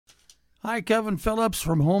Hi, Kevin Phillips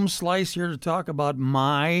from Home Slice here to talk about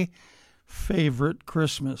my favorite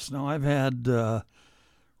Christmas. Now, I've had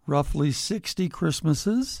roughly 60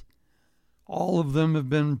 Christmases. All of them have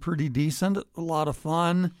been pretty decent, a lot of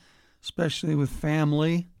fun, especially with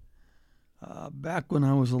family. Back when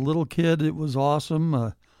I was a little kid, it was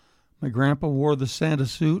awesome. My grandpa wore the Santa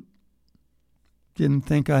suit. Didn't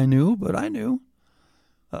think I knew, but I knew.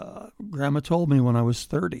 Grandma told me when I was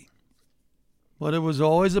 30. But it was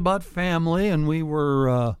always about family, and we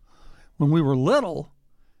were, when we were little,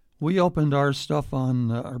 we opened our stuff on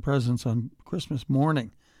our presents on Christmas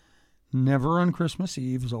morning. Never on Christmas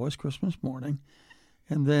Eve. It was always Christmas morning.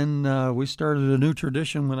 And then we started a new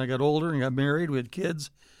tradition when I got older and got married. We had kids.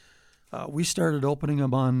 We started opening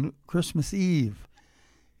them on Christmas Eve.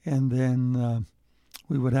 And then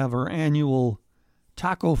we would have our annual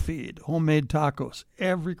taco feed, homemade tacos,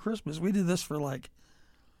 every Christmas. We did this for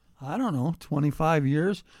 25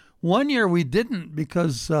 years. One year we didn't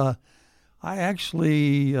because I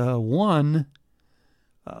actually won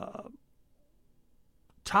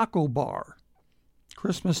taco bar,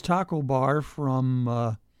 Christmas taco bar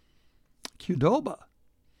from Qdoba.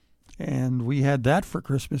 And we had that for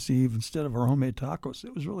Christmas Eve instead of our homemade tacos.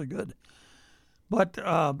 It was really good. But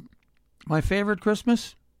my favorite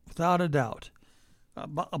Christmas, without a doubt,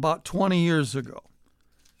 about 20 years ago.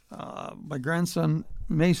 My grandson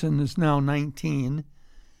Mason is now 19,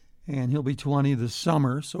 and he'll be 20 this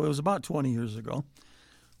summer, so it was about 20 years ago.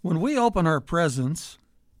 When we open our presents,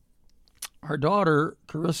 our daughter,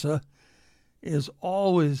 Carissa, is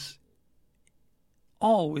always,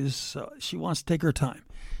 she wants to take her time.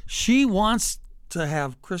 She wants to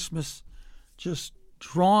have Christmas just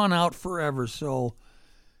drawn out forever. So,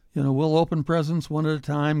 we'll open presents one at a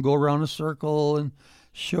time, go around a circle and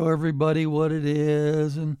show everybody what it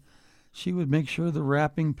is. And she would make sure the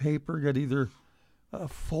wrapping paper got either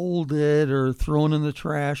folded or thrown in the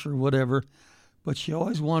trash or whatever. But she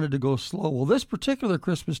always wanted to go slow. Well, this particular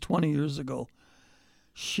Christmas 20 years ago,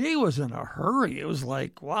 she was in a hurry. It was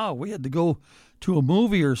like, wow, we had to go to a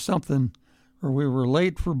movie or something, or we were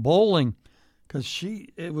late for bowling because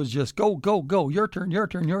it was just go, go, go, your turn, your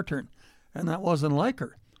turn, your turn. And that wasn't like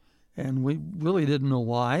her. And we really didn't know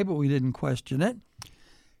why, but we didn't question it.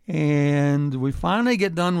 And we finally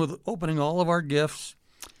get done with opening all of our gifts,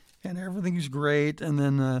 and everything's great. And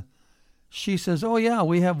then she says, oh, yeah,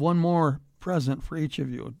 we have one more present for each of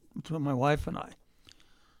you, to my wife and I.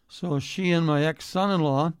 So she and my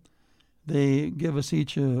ex-son-in-law, they give us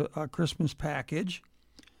each a Christmas package.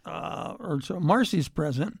 So Marcy's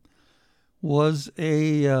present was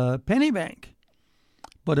a penny bank,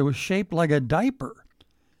 but it was shaped like a diaper.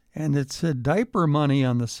 And it said diaper money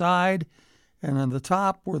on the side, and on the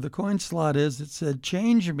top where the coin slot is, it said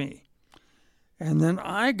change me. And then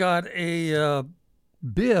I got a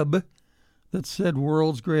bib that said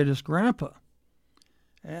world's greatest grandpa.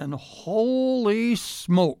 And holy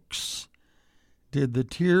smokes, did the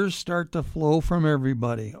tears start to flow from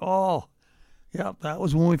everybody. Oh, yeah, that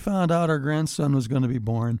was when we found out our grandson was going to be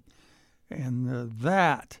born. And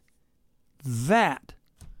that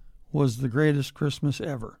was the greatest Christmas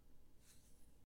ever.